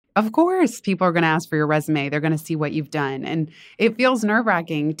Of course, people are going to ask for your resume. They're going to see what you've done. And it feels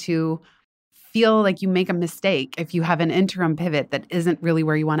nerve-wracking to feel like you make a mistake if you have an interim pivot that isn't really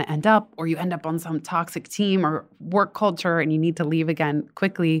where you want to end up, or you end up on some toxic team or work culture and you need to leave again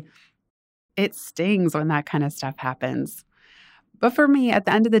quickly. It stings when that kind of stuff happens. But for me, at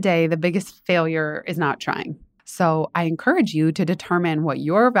the end of the day, the biggest failure is not trying. So I encourage you to determine what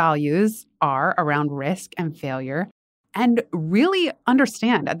your values are around risk and failure and really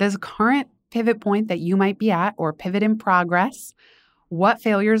understand at this current pivot point that you might be at or pivot in progress, what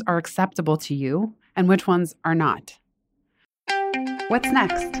failures are acceptable to you and which ones are not. What's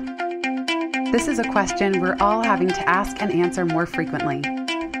next? This is a question we're all having to ask and answer more frequently.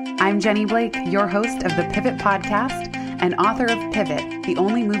 I'm Jenny Blake, your host of the Pivot Podcast and author of Pivot, The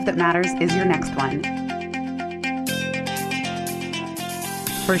Only Move That Matters Is Your Next One.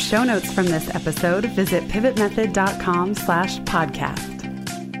 For show notes from this episode, visit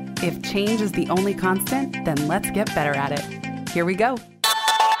pivotmethod.com/podcast. If change is the only constant, then let's get better at it. Here we go.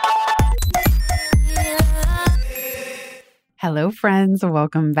 Hello, friends.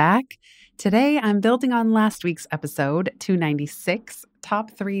 Welcome back. Today, I'm building on last week's episode, 296,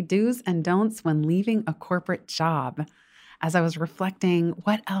 Top 3 Do's and Don'ts When Leaving a Corporate Job. As I was reflecting,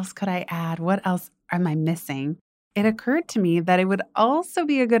 what else could I add? What else am I missing? It occurred to me that it would also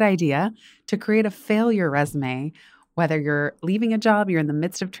be a good idea to create a failure resume, whether you're leaving a job, you're in the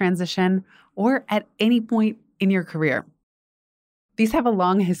midst of transition, or at any point in your career. These have a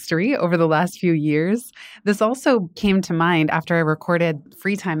long history over the last few years. This also came to mind after I recorded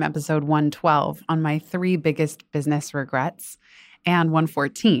Free Time episode 112 on my 3 biggest business regrets, and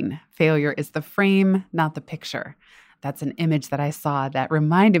 114, failure is the frame, not the picture. That's an image that I saw that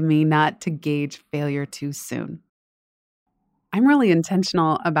reminded me not to gauge failure too soon. I'm really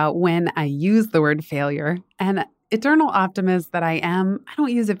intentional about when I use the word failure, and eternal optimist that I am, I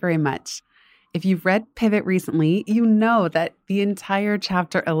don't use it very much. If you've read Pivot recently, you know that the entire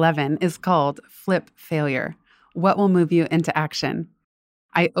chapter 11 is called Flip Failure. What will move you into action?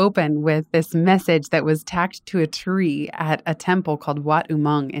 I open with this message that was tacked to a tree at a temple called Wat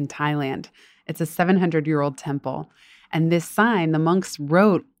Umong in Thailand. It's a 700-year-old temple. And this sign, the monks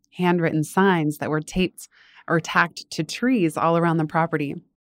wrote handwritten signs that were taped or tacked to trees all around the property.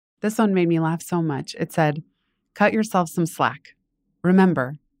 This one made me laugh so much. It said, "Cut yourself some slack.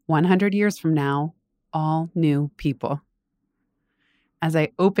 Remember, 100 years from now, all new people." As I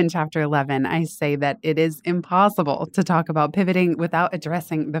open chapter 11, I say that it is impossible to talk about pivoting without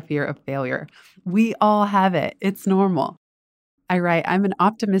addressing the fear of failure. We all have it. It's normal. I write, I'm an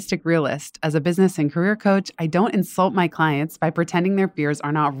optimistic realist. As a business and career coach, I don't insult my clients by pretending their fears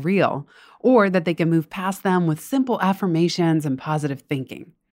are not real or that they can move past them with simple affirmations and positive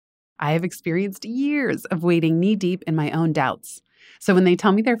thinking. I have experienced years of wading knee-deep in my own doubts. So when they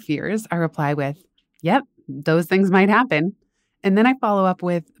tell me their fears, I reply with, yep, those things might happen. And then I follow up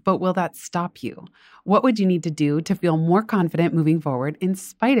with, but will that stop you? What would you need to do to feel more confident moving forward in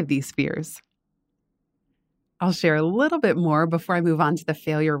spite of these fears? I'll share a little bit more before I move on to the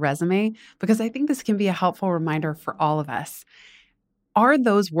failure resume, because I think this can be a helpful reminder for all of us. Are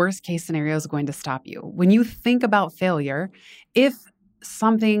those worst case scenarios going to stop you? When you think about failure, if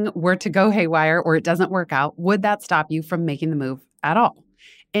something were to go haywire or it doesn't work out, would that stop you from making the move at all?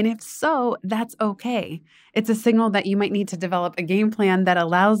 And if so, that's okay. It's a signal that you might need to develop a game plan that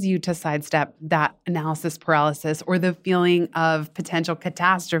allows you to sidestep that analysis paralysis or the feeling of potential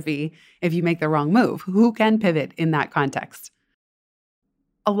catastrophe if you make the wrong move. Who can pivot in that context?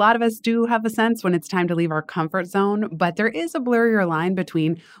 A lot of us do have a sense when it's time to leave our comfort zone, but there is a blurrier line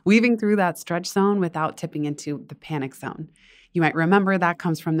between weaving through that stretch zone without tipping into the panic zone. You might remember that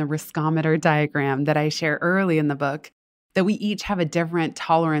comes from the riskometer diagram that I share early in the book, that we each have a different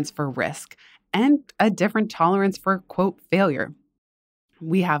tolerance for risk and a different tolerance for, quote, failure.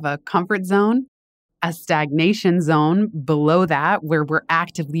 We have a comfort zone, a stagnation zone below that where we're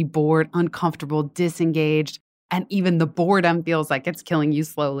actively bored, uncomfortable, disengaged, and even the boredom feels like it's killing you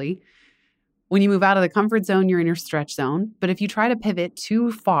slowly. When you move out of the comfort zone, you're in your stretch zone. But if you try to pivot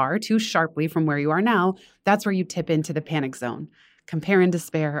too far, too sharply from where you are now, that's where you tip into the panic zone. Compare and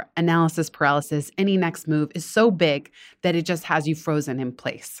despair, analysis paralysis, any next move is so big that it just has you frozen in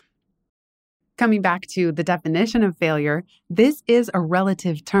place. Coming back to the definition of failure, this is a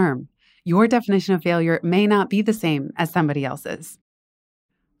relative term. Your definition of failure may not be the same as somebody else's.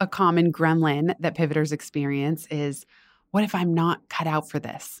 A common gremlin that pivoters experience is, what if I'm not cut out for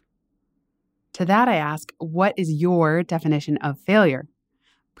this? To that I ask, what is your definition of failure?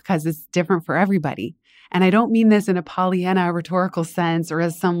 Because it's different for everybody. And I don't mean this in a Pollyanna rhetorical sense or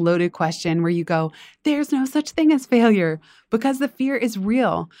as some loaded question where you go, there's no such thing as failure, because the fear is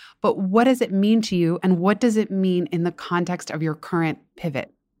real. But what does it mean to you? And what does it mean in the context of your current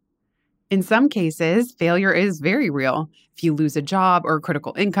pivot? In some cases, failure is very real. If you lose a job or a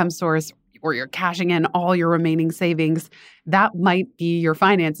critical income source, or you're cashing in all your remaining savings, that might be your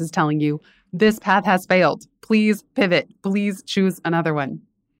finances telling you, this path has failed. Please pivot. Please choose another one.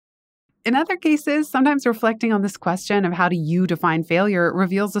 In other cases, sometimes reflecting on this question of how do you define failure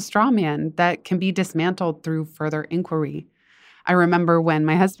reveals a straw man that can be dismantled through further inquiry. I remember when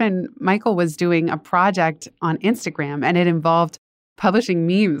my husband, Michael, was doing a project on Instagram, and it involved publishing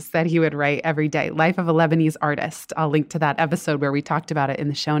memes that he would write every day, Life of a Lebanese Artist. I'll link to that episode where we talked about it in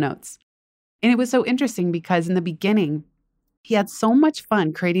the show notes. And it was so interesting because in the beginning, he had so much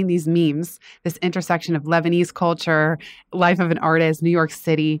fun creating these memes, this intersection of Lebanese culture, life of an artist, New York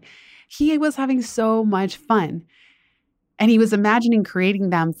City. He was having so much fun. And he was imagining creating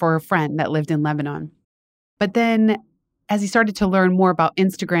them for a friend that lived in Lebanon. But then as he started to learn more about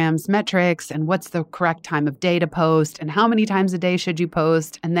Instagram's metrics and what's the correct time of day to post and how many times a day should you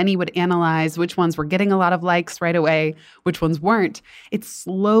post, and then he would analyze which ones were getting a lot of likes right away, which ones weren't, it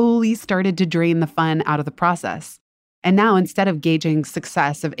slowly started to drain the fun out of the process. And now instead of gauging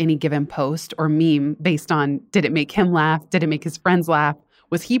success of any given post or meme based on did it make him laugh, did it make his friends laugh,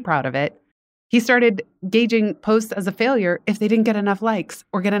 was he proud of it, he started gauging posts as a failure if they didn't get enough likes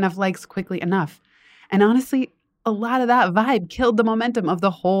or get enough likes quickly enough. And honestly, a lot of that vibe killed the momentum of the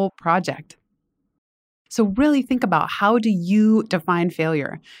whole project. So really think about, how do you define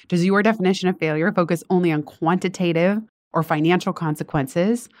failure? Does your definition of failure focus only on quantitative or financial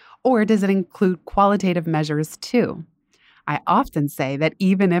consequences, or does it include qualitative measures too? I often say that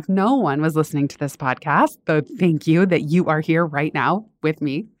even if no one was listening to this podcast, though thank you that you are here right now with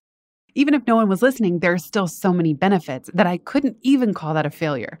me, even if no one was listening, there are still so many benefits that I couldn't even call that a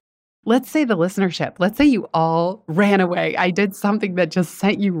failure. Let's say the listenership, let's say you all ran away. I did something that just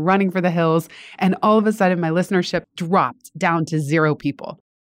sent you running for the hills, and all of a sudden my listenership dropped down to 0 people.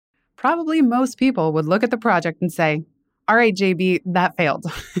 Probably most people would look at the project and say, all right, JB, that failed.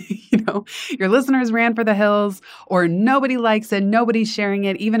 Your listeners ran for the hills, or nobody likes it, nobody's sharing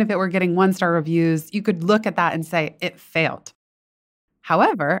it, even if it were getting 1-star reviews, you could look at that and say it failed.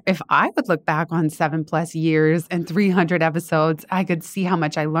 However, if I would look back on 7+ years and 300 episodes, I could see how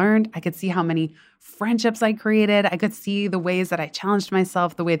much I learned. I could see how many friendships I created. I could see the ways that I challenged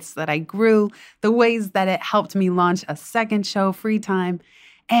myself, the ways that I grew, the ways that it helped me launch a second show, Free Time,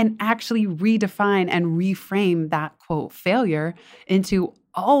 and actually redefine and reframe that, quote, failure into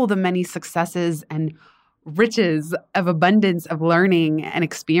all the many successes and riches of abundance of learning and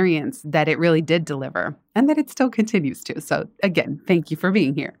experience that it really did deliver, and that it still continues to. So again, thank you for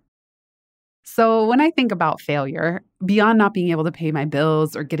being here. So when I think about failure, beyond not being able to pay my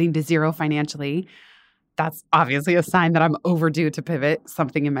bills or getting to 0 financially, that's obviously a sign that I'm overdue to pivot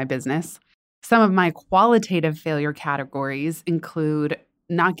something in my business. Some of my qualitative failure categories include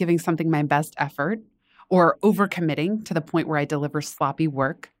not giving something my best effort or overcommitting to the point where I deliver sloppy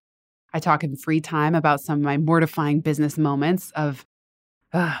work. I talk in Free Time about some of my mortifying business moments of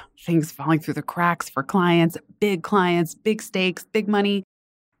things falling through the cracks for clients, big stakes, big money,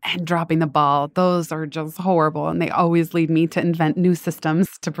 and dropping the ball. Those are just horrible, and they always lead me to invent new systems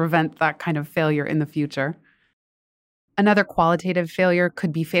to prevent that kind of failure in the future. Another qualitative failure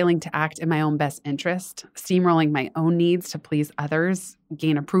could be failing to act in my own best interest, steamrolling my own needs to please others,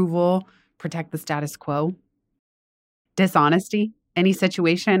 gain approval, protect the status quo. Dishonesty. Any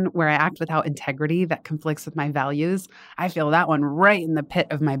situation where I act without integrity that conflicts with my values, I feel that one right in the pit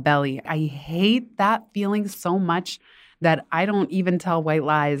of my belly. I hate that feeling so much that I don't even tell white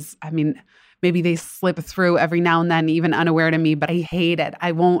lies. I mean, maybe they slip through every now and then, even unaware to me, but I hate it.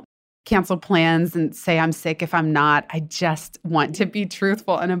 I won't cancel plans and say I'm sick if I'm not. I just want to be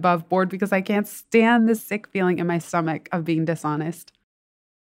truthful and above board because I can't stand the sick feeling in my stomach of being dishonest.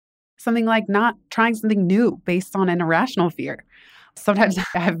 Something like not trying something new based on an irrational fear. Sometimes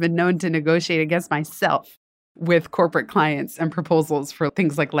I have been known to negotiate against myself with corporate clients and proposals for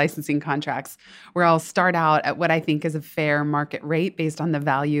things like licensing contracts, where I'll start out at what I think is a fair market rate based on the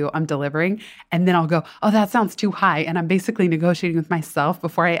value I'm delivering. And then I'll go, oh, that sounds too high. And I'm basically negotiating with myself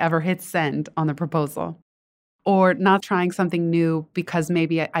before I ever hit send on the proposal. Or not trying something new because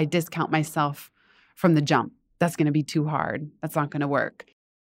maybe I discount myself from the jump. That's going to be too hard. That's not going to work.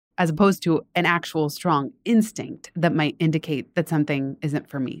 As opposed to an actual strong instinct that might indicate that something isn't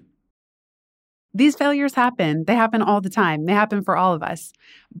for me. These failures happen. They happen all the time. They happen for all of us.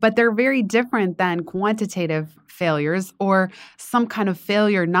 But they're very different than quantitative failures or some kind of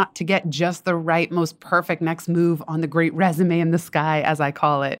failure not to get just the right, most perfect next move on the great resume in the sky, as I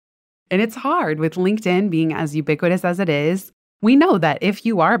call it. And it's hard with LinkedIn being as ubiquitous as it is. We know that if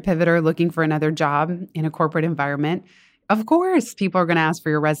you are a pivoter looking for another job in a corporate environment, of course, people are going to ask for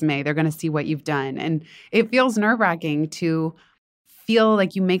your resume. They're going to see what you've done. And it feels nerve-wracking to feel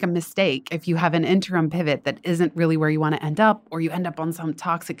like you make a mistake if you have an interim pivot that isn't really where you want to end up, or you end up on some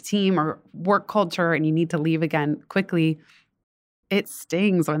toxic team or work culture and you need to leave again quickly. It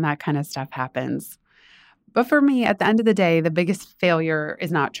stings when that kind of stuff happens. But for me, at the end of the day, the biggest failure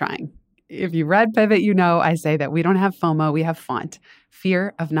is not trying. If you read Pivot, you know I say that we don't have FOMO, we have FONT,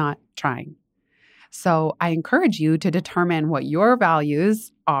 fear of not trying. So I encourage you to determine what your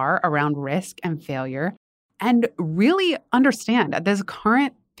values are around risk and failure and really understand at this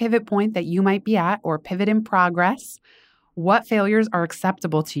current pivot point that you might be at or pivot in progress, what failures are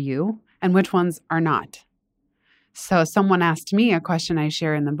acceptable to you and which ones are not. So someone asked me, a question I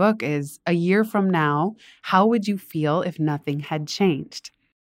share in the book is, a year from now, how would you feel if nothing had changed?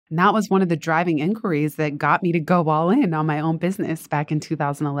 And that was one of the driving inquiries that got me to go all in on my own business back in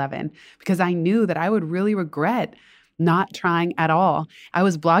 2011, because I knew that I would really regret not trying at all. I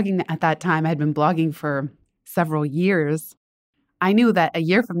was blogging at that time. I had been blogging for several years. I knew that a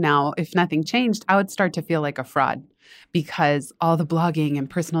year from now, if nothing changed, I would start to feel like a fraud because all the blogging and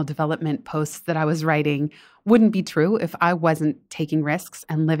personal development posts that I was writing wouldn't be true if I wasn't taking risks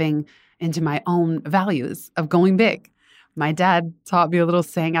and living into my own values of going big. My dad taught me a little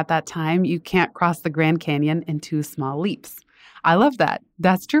saying at that time, you can't cross the Grand Canyon in 2 small leaps. I love that.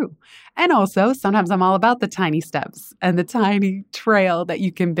 That's true. And also, sometimes I'm all about the tiny steps and the tiny trail that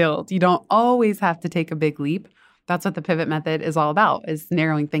you can build. You don't always have to take a big leap. That's what the pivot method is all about, is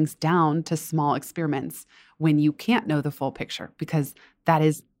narrowing things down to small experiments when you can't know the full picture, because that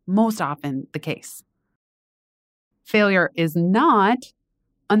is most often the case. Failure is not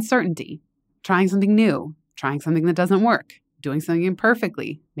uncertainty, trying something new, trying something that doesn't work, doing something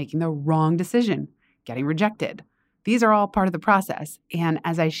imperfectly, making the wrong decision, getting rejected. These are all part of the process. And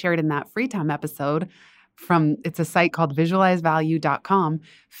as I shared in that free time episode it's a site called visualizevalue.com,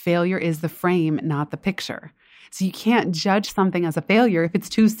 failure is the frame, not the picture. So you can't judge something as a failure if it's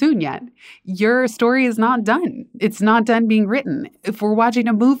too soon yet. Your story is not done. It's not done being written. If we're watching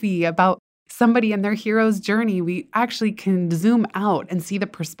a movie about somebody and their hero's journey, we actually can zoom out and see the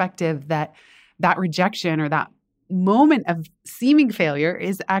perspective that rejection or that moment of seeming failure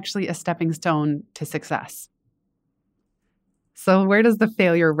is actually a stepping stone to success. So where does the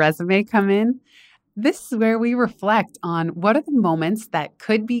failure resume come in? This is where we reflect on what are the moments that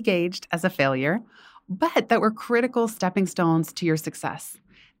could be gauged as a failure, but that were critical stepping stones to your success,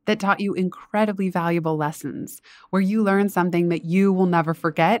 that taught you incredibly valuable lessons, where you learned something that you will never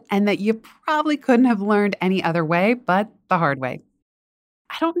forget and that you probably couldn't have learned any other way but the hard way.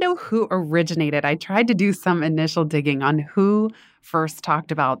 I don't know who originated. I tried to do some initial digging on who first talked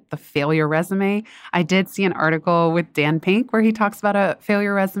about the failure resume. I did see an article with Dan Pink where he talks about a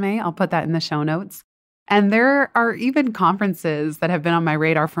failure resume. I'll put that in the show notes. And there are even conferences that have been on my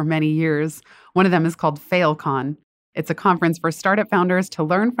radar for many years. One of them is called FailCon. It's a conference for startup founders to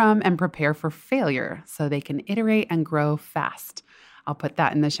learn from and prepare for failure so they can iterate and grow fast. I'll put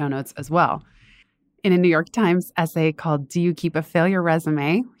that in the show notes as well. In a New York Times essay called Do You Keep a Failure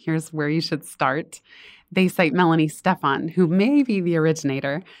Resume? Here's where you should start. They cite Melanie Stephan, who may be the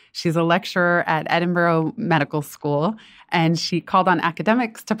originator. She's a lecturer at Edinburgh Medical School, and she called on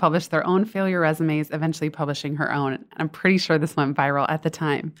academics to publish their own failure resumes, eventually publishing her own. I'm pretty sure this went viral at the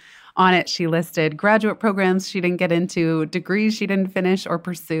time. On it, she listed graduate programs she didn't get into, degrees she didn't finish or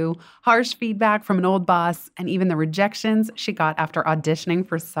pursue, harsh feedback from an old boss, and even the rejections she got after auditioning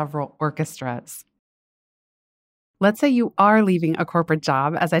for several orchestras. Let's say you are leaving a corporate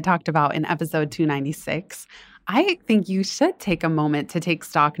job, as I talked about in episode 296. I think you should take a moment to take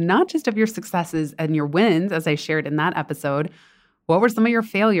stock not just of your successes and your wins, as I shared in that episode. What were some of your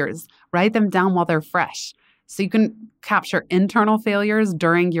failures? Write them down while they're fresh so you can capture internal failures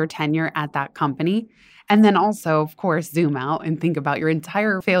during your tenure at that company. And then also, of course, zoom out and think about your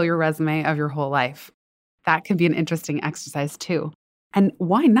entire failure resume of your whole life. That can be an interesting exercise too. And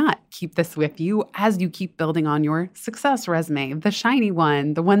why not keep this with you as you keep building on your success resume, the shiny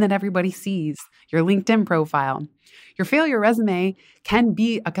one, the one that everybody sees, your LinkedIn profile. Your failure resume can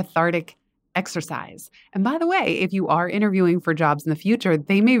be a cathartic exercise. And by the way, if you are interviewing for jobs in the future,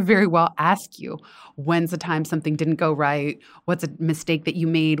 they may very well ask you, when's the time something didn't go right? What's a mistake that you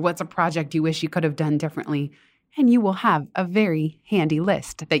made? What's a project you wish you could have done differently? and you will have a very handy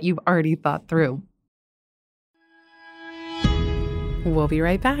list that you've already thought through. We'll be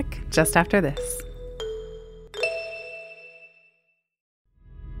right back just after this.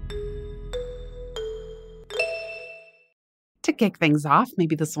 To kick things off,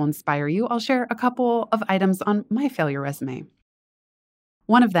 maybe this will inspire you, I'll share a couple of items on my failure resume.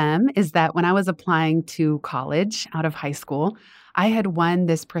 One of them is that when I was applying to college out of high school, I had won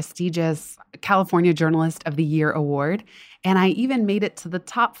this prestigious California Journalist of the Year award, and I even made it to the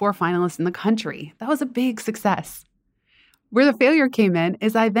top 4 finalists in the country. That was a big success. Where the failure came in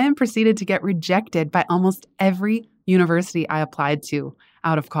is I then proceeded to get rejected by almost every university I applied to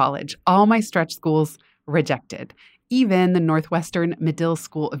out of college. All my stretch schools rejected. Even the Northwestern Medill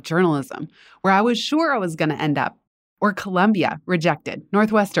School of Journalism, where I was sure I was going to end up. Or Columbia, rejected.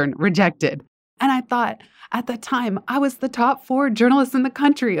 Northwestern, rejected. And I thought, at the time, I was the top 4 journalists in the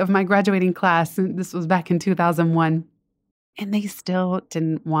country of my graduating class. And this was back in 2001. And they still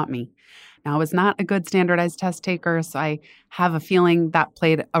didn't want me. Now, I was not a good standardized test taker, so I have a feeling that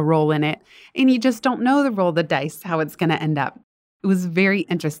played a role in it. And you just don't know the roll of the dice, how it's going to end up. It was very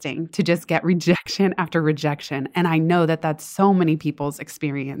interesting to just get rejection after rejection. And I know that that's so many people's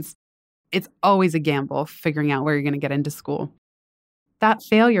experience. It's always a gamble figuring out where you're going to get into school. That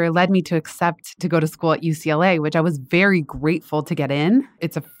failure led me to accept to go to school at UCLA, which I was very grateful to get in.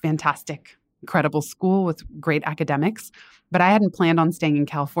 It's a fantastic, incredible school with great academics. But I hadn't planned on staying in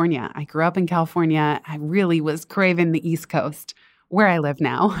California. I grew up in California. I really was craving the East Coast, where I live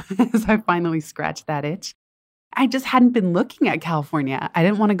now, as I finally scratched that itch. I just hadn't been looking at California. I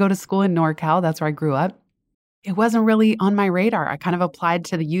didn't want to go to school in NorCal. That's where I grew up. It wasn't really on my radar. I kind of applied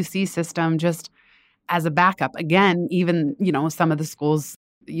to the UC system just as a backup. Again, even, some of the schools,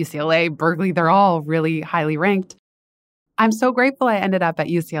 UCLA, Berkeley, they're all really highly ranked. I'm so grateful I ended up at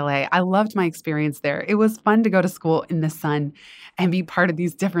UCLA. I loved my experience there. It was fun to go to school in the sun and be part of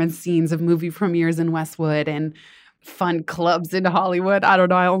these different scenes of movie premieres in Westwood and fun clubs in Hollywood. I don't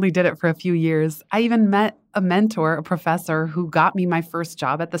know. I only did it for a few years. I even met a mentor, a professor who got me my first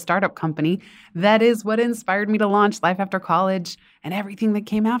job at the startup company. That is what inspired me to launch Life After College and everything that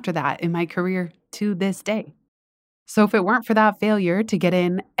came after that in my career to this day. So if it weren't for that failure to get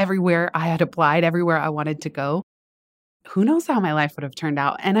in everywhere I had applied, everywhere I wanted to go, who knows how my life would have turned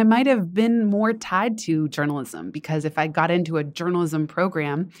out? And I might have been more tied to journalism, because if I got into a journalism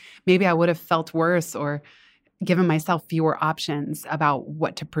program, maybe I would have felt worse or given myself fewer options about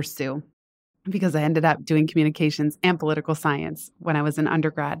what to pursue, because I ended up doing communications and political science when I was an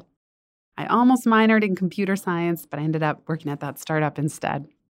undergrad. I almost minored in computer science, but I ended up working at that startup instead.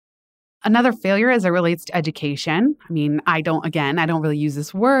 Another failure as it relates to education. I don't really use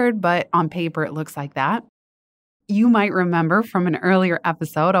this word, but on paper it looks like that. You might remember from an earlier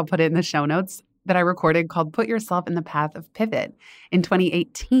episode, I'll put it in the show notes, that I recorded called Put Yourself in the Path of Pivot. In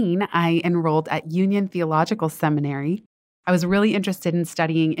 2018, I enrolled at Union Theological Seminary. I was really interested in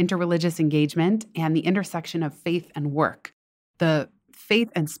studying interreligious engagement and the intersection of faith and work, the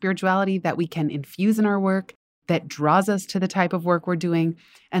faith and spirituality that we can infuse in our work that draws us to the type of work we're doing,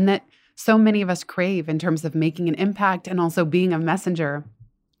 and that so many of us crave in terms of making an impact and also being a messenger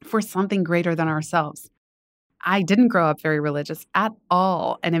for something greater than ourselves. I didn't grow up very religious at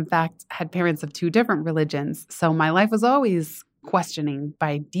all, and in fact had parents of 2 different religions. So my life was always questioning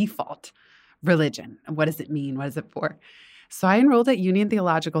by default religion. What does it mean? What is it for? So I enrolled at Union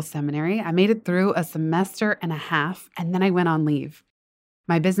Theological Seminary. I made it through a semester and a half, and then I went on leave.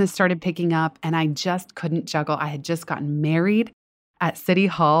 My business started picking up, and I just couldn't juggle. I had just gotten married at City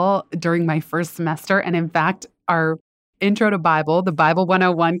Hall during my first semester, and in fact, our Intro to Bible, the Bible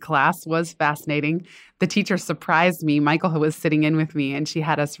 101 class was fascinating. The teacher surprised me, Michael, who was sitting in with me, and she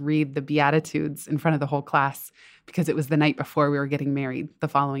had us read the Beatitudes in front of the whole class because it was the night before we were getting married the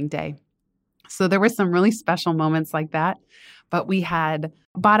following day. So there were some really special moments like that. But we had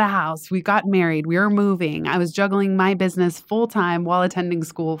bought a house, we got married, we were moving. I was juggling my business full-time while attending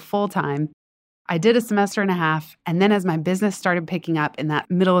school full-time. I did a semester and a half, and then as my business started picking up in that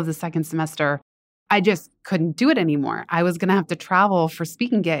middle of the second semester, I just couldn't do it anymore. I was going to have to travel for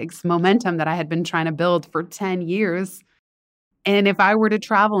speaking gigs, momentum that I had been trying to build for 10 years. And if I were to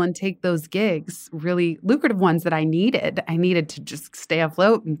travel and take those gigs, really lucrative ones that I needed to just stay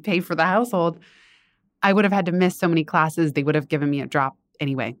afloat and pay for the household, I would have had to miss so many classes. They would have given me a drop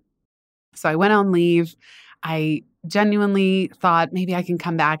anyway. So I went on leave. I genuinely thought maybe I can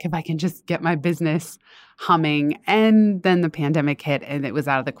come back if I can just get my business humming. And then the pandemic hit and it was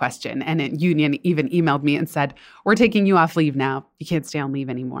out of the question. And Union even emailed me and said, "We're taking you off leave now. You can't stay on leave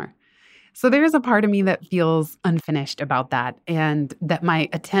anymore." So there's a part of me that feels unfinished about that, and that my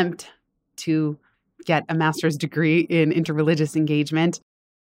attempt to get a master's degree in interreligious engagement.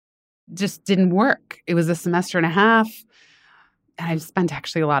 Just didn't work. It was a semester and a half. And I spent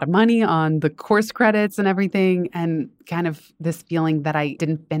actually a lot of money on the course credits and everything, and kind of this feeling that I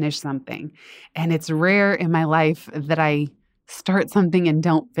didn't finish something. And it's rare in my life that I start something and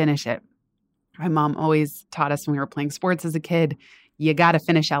don't finish it. My mom always taught us when we were playing sports as a kid, you got to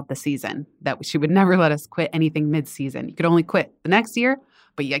finish out the season. That she would never let us quit anything mid-season. You could only quit the next year,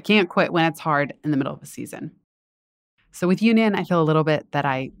 but you can't quit when it's hard in the middle of a season. So with Union, I feel a little bit that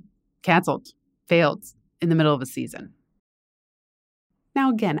I failed in the middle of a season. Now,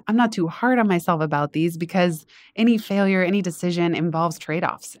 again, I'm not too hard on myself about these because any failure, any decision involves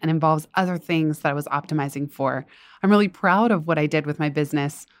trade-offs and involves other things that I was optimizing for. I'm really proud of what I did with my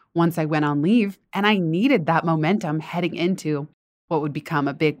business once I went on leave, and I needed that momentum heading into what would become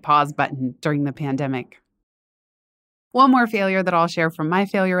a big pause button during the pandemic. One more failure that I'll share from my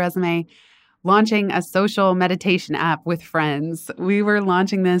failure resume: launching a social meditation app with friends. We were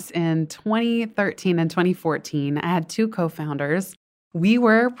launching this in 2013 and 2014. I had two co-founders. We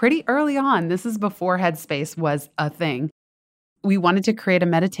were pretty early on. This is before Headspace was a thing. We wanted to create a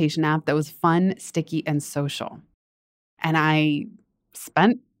meditation app that was fun, sticky, and social. And I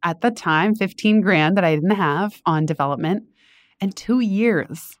spent, at the time, $15,000 that I didn't have on development, and 2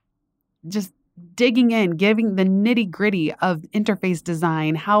 years just digging in, giving the nitty-gritty of interface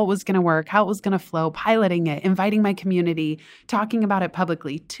design, how it was going to work, how it was going to flow, piloting it, inviting my community, talking about it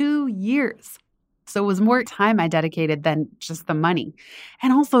publicly. 2 years. So it was more time I dedicated than just the money.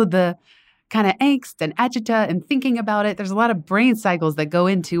 And also the kind of angst and agita and thinking about it. There's a lot of brain cycles that go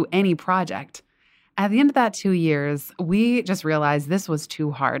into any project. At the end of that 2 years, we just realized this was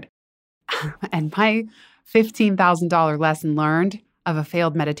too hard. And my $15,000 lesson learned of a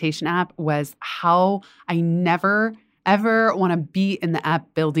failed meditation app was how I never, ever want to be in the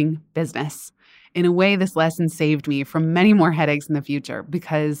app building business. In a way, this lesson saved me from many more headaches in the future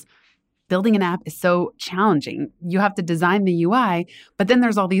because building an app is so challenging. You have to design the UI, but then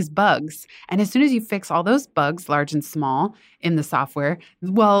there's all these bugs. And as soon as you fix all those bugs, large and small, in the software,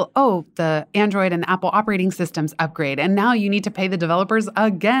 the Android and Apple operating systems upgrade. And now you need to pay the developers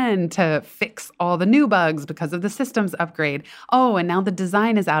again to fix all the new bugs because of the systems upgrade. Oh, and now the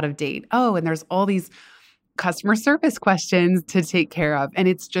design is out of date. Oh, and there's all these customer service questions to take care of. And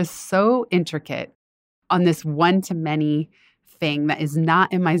it's just so intricate on this one-to-many thing that is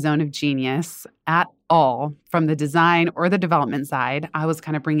not in my zone of genius at all from the design or the development side. I was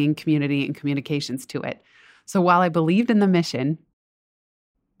kind of bringing community and communications to it. So while I believed in the mission,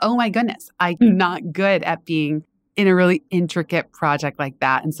 oh my goodness, I'm not good at being in a really intricate project like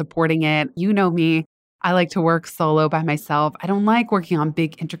that and supporting it. You know me, I like to work solo by myself. I don't like working on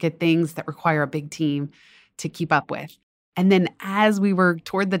big, intricate things that require a big team to keep up with. And then as we were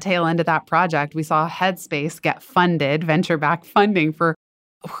toward the tail end of that project, we saw Headspace get funded, venture-backed funding for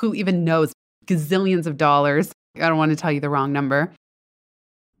who even knows, gazillions of dollars. I don't want to tell you the wrong number.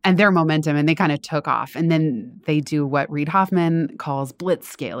 And their momentum, and they kind of took off. And then they do what Reid Hoffman calls blitz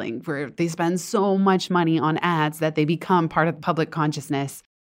scaling, where they spend so much money on ads that they become part of the public consciousness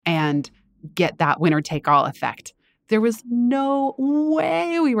and get that winner-take-all effect. There was no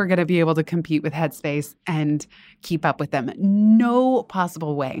way we were going to be able to compete with Headspace and keep up with them. No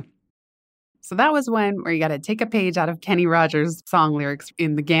possible way. So that was where you got to take a page out of Kenny Rogers' song lyrics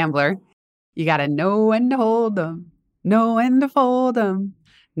in The Gambler. You got to know when to hold them, know when to fold them,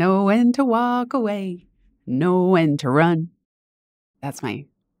 know when to walk away, know when to run. That's my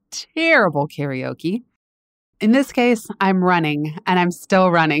terrible karaoke. In this case, I'm running, and I'm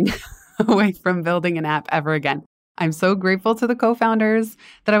still running away from building an app ever again. I'm so grateful to the co-founders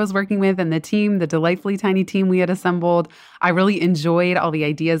that I was working with and the team, the delightfully tiny team we had assembled. I really enjoyed all the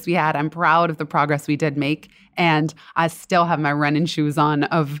ideas we had. I'm proud of the progress we did make. And I still have my running shoes on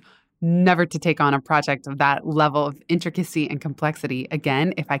of never to take on a project of that level of intricacy and complexity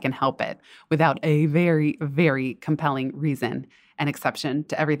again, if I can help it, without a very, very compelling reason and exception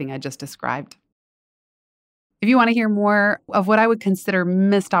to everything I just described. If you want to hear more of what I would consider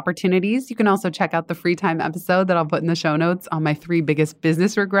missed opportunities, you can also check out the free time episode that I'll put in the show notes on my 3 biggest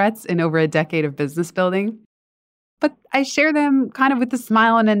business regrets in over a decade of business building. But I share them kind of with a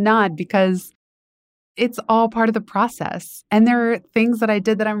smile and a nod because it's all part of the process. And there are things that I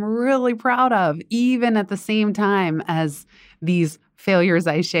did that I'm really proud of, even at the same time as these failures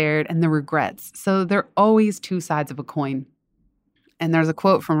I shared and the regrets. So they're always two sides of a coin. And there's a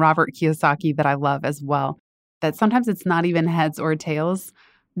quote from Robert Kiyosaki that I love as well, that sometimes it's not even heads or tails.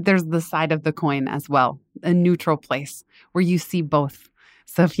 There's the side of the coin as well, a neutral place where you see both.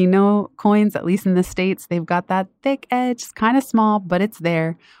 So if you know coins, at least in the States, they've got that thick edge, kind of small, but it's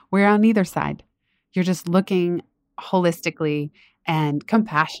there. Where on either side, You're just looking holistically and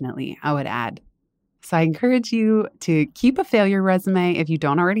compassionately, I would add. So I encourage you to keep a failure resume if you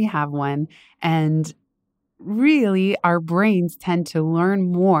don't already have one. And really, our brains tend to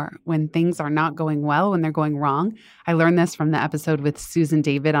learn more when things are not going well, when they're going wrong. I learned this from the episode with Susan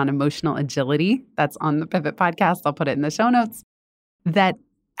David on emotional agility. That's on the Pivot podcast. I'll put it in the show notes. That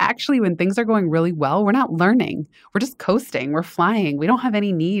actually, when things are going really well, we're not learning. We're just coasting. We're flying. We don't have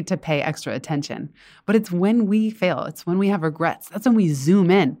any need to pay extra attention. But it's when we fail. It's when we have regrets. That's when we zoom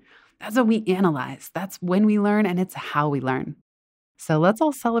in. That's when we analyze. That's when we learn, and it's how we learn. So let's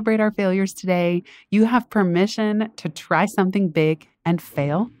all celebrate our failures today. You have permission to try something big and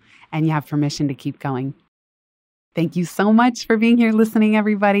fail, and you have permission to keep going. Thank you so much for being here listening,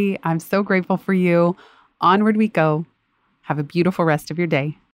 everybody. I'm so grateful for you. Onward we go. Have a beautiful rest of your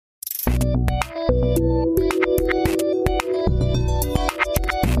day.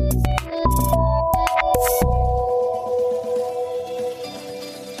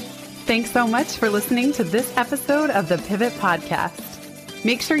 Thanks so much for listening to this episode of the Pivot Podcast.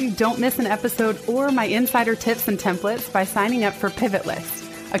 Make sure you don't miss an episode or my insider tips and templates by signing up for Pivot List,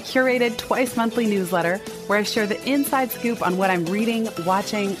 a curated twice monthly newsletter where I share the inside scoop on what I'm reading,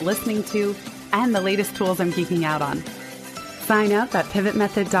 watching, listening to, and the latest tools I'm geeking out on. Sign up at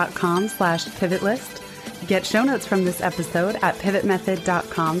pivotmethod.com/pivotlist. Get show notes from this episode at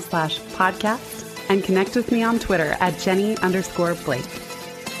pivotmethod.com/podcast and connect with me on Twitter at Jenny_Blake.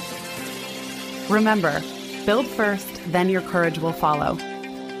 Remember, build first, then your courage will follow.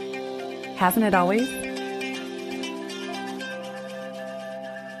 Hasn't it always?